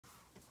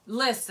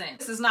Listen,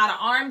 this is not an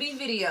R&B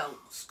video.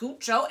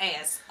 Scoot your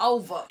ass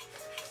over.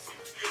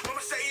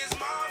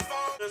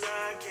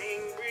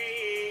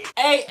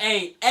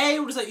 Hey,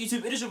 what is up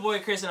YouTube? It is your boy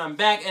Chris and I'm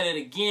back at it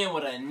again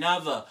with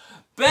another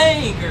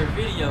banger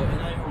video.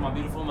 And I'm here with my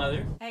beautiful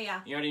mother. Hey y'all.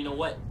 You already know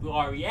what we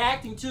are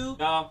reacting to.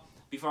 Y'all,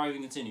 before I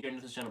even continue, if you're new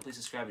to this channel, please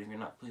subscribe. If you're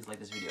not, please like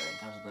this video and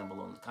comment down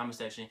below in the comment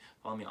section.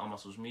 Follow me on all my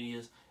social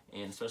medias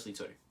and especially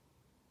Twitter.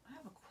 I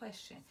have a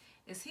question.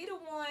 Is he the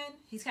one,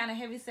 he's kind of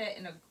heavy set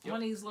in one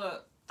of these little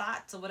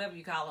thoughts or whatever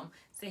you call them,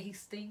 said he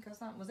stink or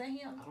something? Was that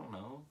him? I don't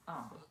know.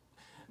 Oh.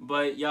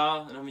 But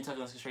y'all, let me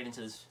let's get straight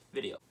into this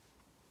video.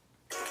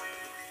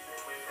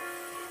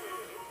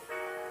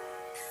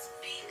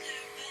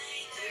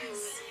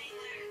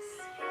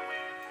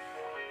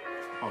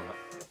 Hold up.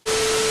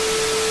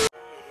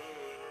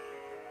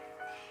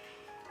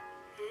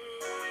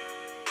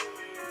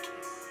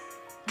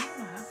 I don't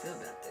know how I feel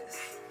about this.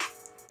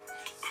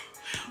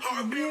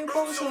 I've been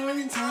broke so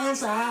many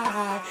times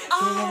I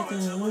can't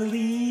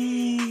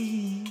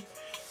believe.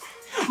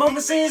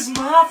 Mama says it's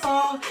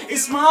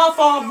my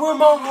fault with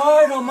my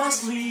heart on my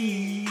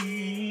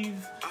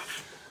sleeve.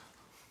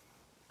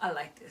 I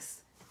like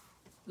this.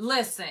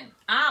 Listen,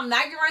 I'm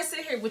not getting ready to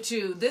sit here with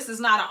you. This is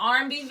not an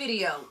R&B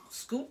video.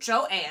 Scoot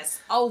your ass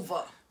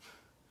over.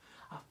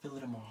 I feel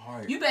it in my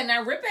heart. You better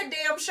not rip that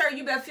damn shirt.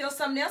 You better feel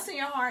something else in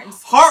your heart. And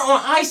heart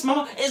on ice,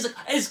 mama.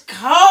 It's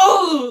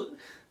cold.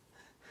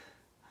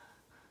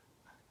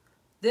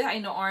 There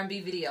ain't no R&B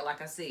video,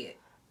 like I said.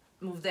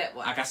 Move that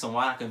way. I got some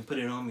water. I can put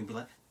it on me and be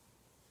like.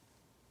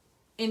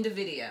 In the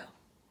video.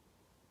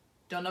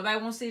 Don't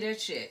nobody want to see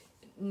that shit.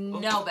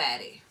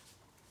 Nobody.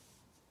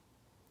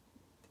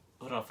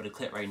 Hold on for the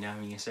clip right now.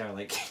 You can sound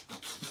like. I'm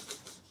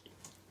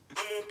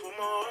gonna put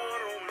my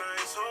heart on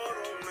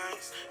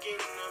nice, getting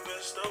the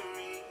best of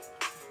me.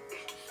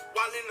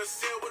 While in the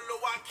cell with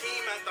Lil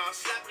Joaquin, after I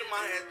slapped him,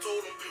 I had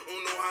told him,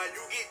 don't know how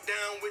you get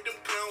down with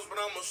them clowns, but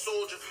I'm a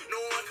soldier. No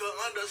one could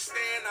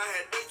understand. I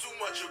had way too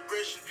much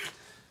aggression.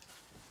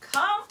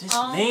 Come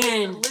on,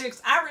 man. The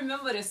lyrics. I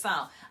remember this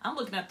song. I'm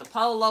looking at the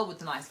polo with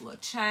the nice little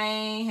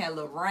chain, had a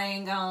little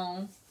ring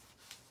on. What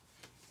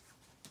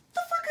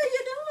the fuck are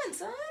you doing,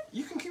 son?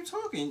 You can keep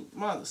talking.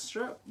 My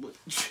strap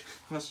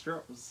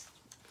was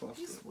fucked.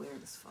 He's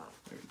weird as fuck.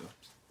 There you go.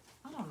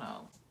 I don't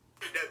know.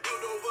 That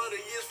built over the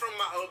years from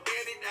my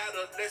abandoned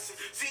adolescence.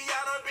 See, I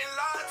done been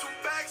lied to,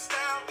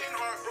 backstabbed, and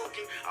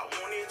heartbroken. I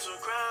wanted to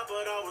cry,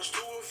 but I was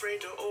too afraid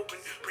to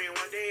open. Praying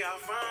one day I'll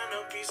find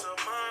a peace of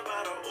mind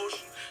by the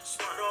ocean.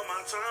 Spent all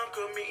my time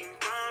committing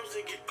crimes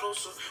to get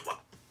closer.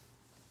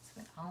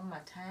 Spent all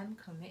my time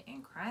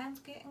committing crimes,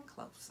 getting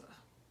closer.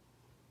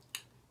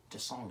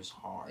 This song is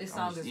hard. This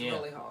song is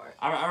really hard.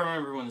 I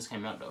remember when this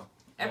came out though.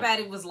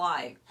 Everybody was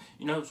like,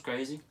 you know what's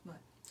crazy? What?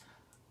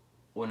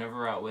 Whenever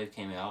Route Wave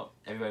came out,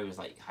 everybody was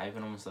like hyping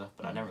them and stuff,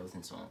 but I never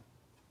listened to them,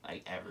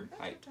 like ever.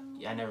 Like,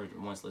 I never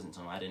once listened to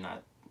them. I did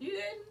not. You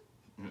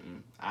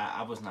didn't?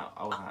 I was not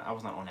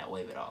on that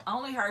wave at all. I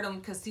only heard him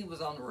because he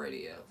was on the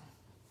radio.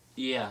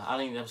 Yeah, I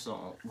think that's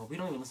on. Well, we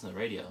don't even listen to the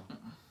radio.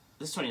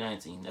 This is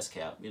 2019. That's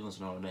cap. We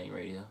listen to all the dang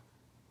radio.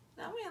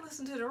 No, we ain't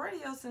listened to the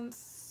radio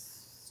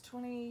since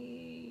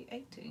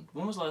 2018.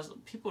 When was the last?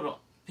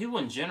 People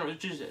in general,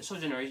 it's just so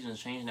generations have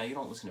changed now. You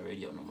don't listen to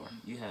radio no more.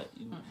 You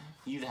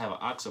either have an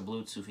aux or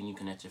Bluetooth and you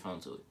connect your phone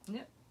to it.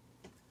 Yep.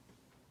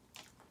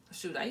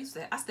 Shoot, I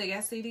still got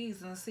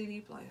CDs in a CD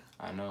player.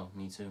 I know,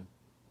 me too.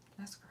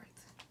 That's crazy.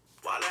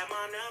 While at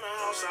my nana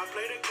house, I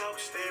play the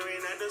couch,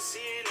 staring at the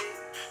ceiling,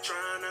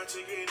 trying not to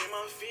get in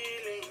my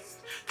feelings,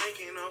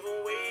 thinking of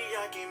a way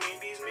I can make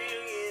these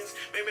millions.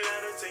 Maybe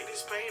that'll take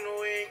this pain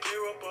away and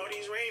clear up all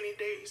these rainy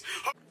days.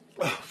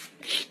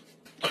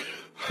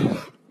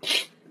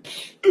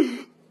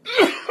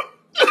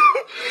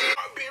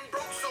 I've been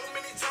broke so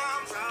many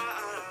times, I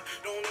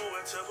don't know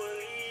what to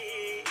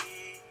believe.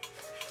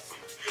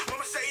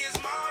 Mama say it's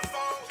my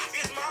fault, I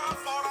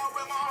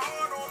wear my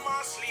heart on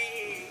my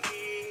sleeve.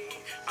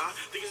 I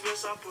think it's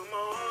best I put my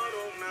heart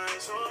on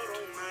nice,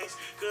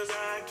 cause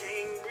I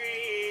can't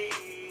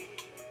breathe.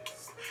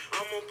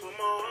 I'ma put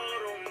my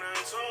heart on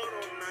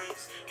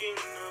nice,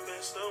 getting the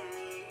best of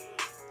me.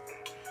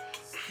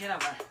 Get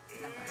over.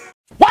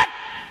 What?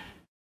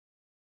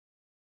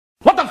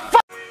 What the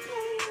fuck?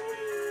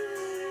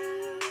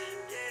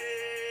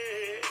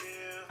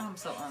 Yeah. I'm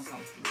so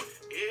uncomfortable.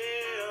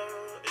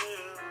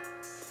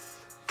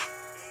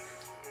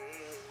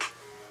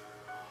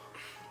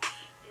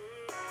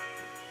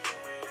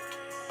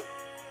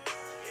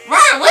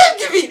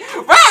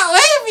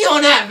 Right, be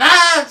on that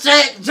vibe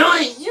check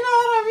joint. You know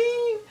what I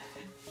mean?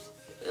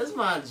 That's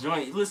my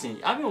joint. Listen,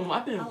 I've been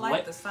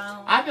like the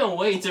sound. I've been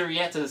waiting to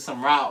react to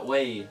some Route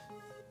Wave.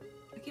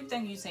 I keep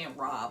thinking you saying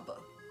Rob.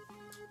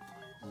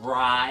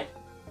 Ride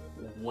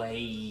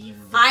Wave.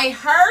 I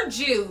heard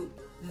you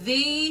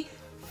the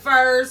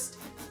first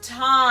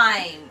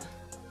time.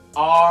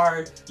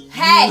 Are you?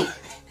 Hey.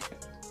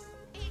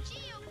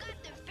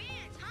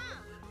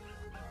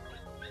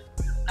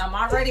 I'm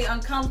already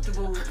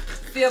uncomfortable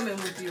filming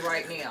with you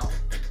right now,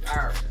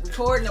 or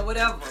recording or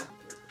whatever.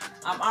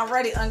 I'm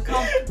already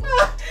uncomfortable.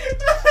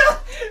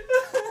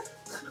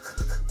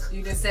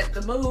 set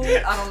the mood.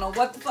 I don't know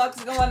what the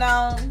fuck's going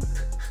on.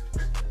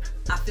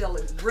 I feel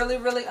really,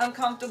 really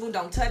uncomfortable.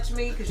 Don't touch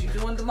me because you're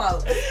doing the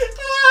most.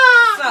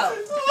 So,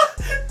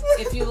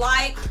 if you don't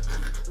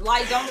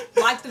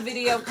like the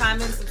video,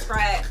 comment,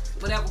 subscribe,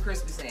 whatever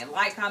Chris be saying.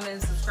 Like,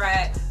 comment,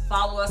 subscribe.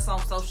 Follow us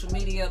on social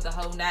media, the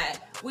whole night.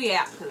 We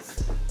out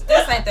because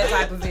this ain't that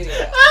type of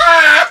video.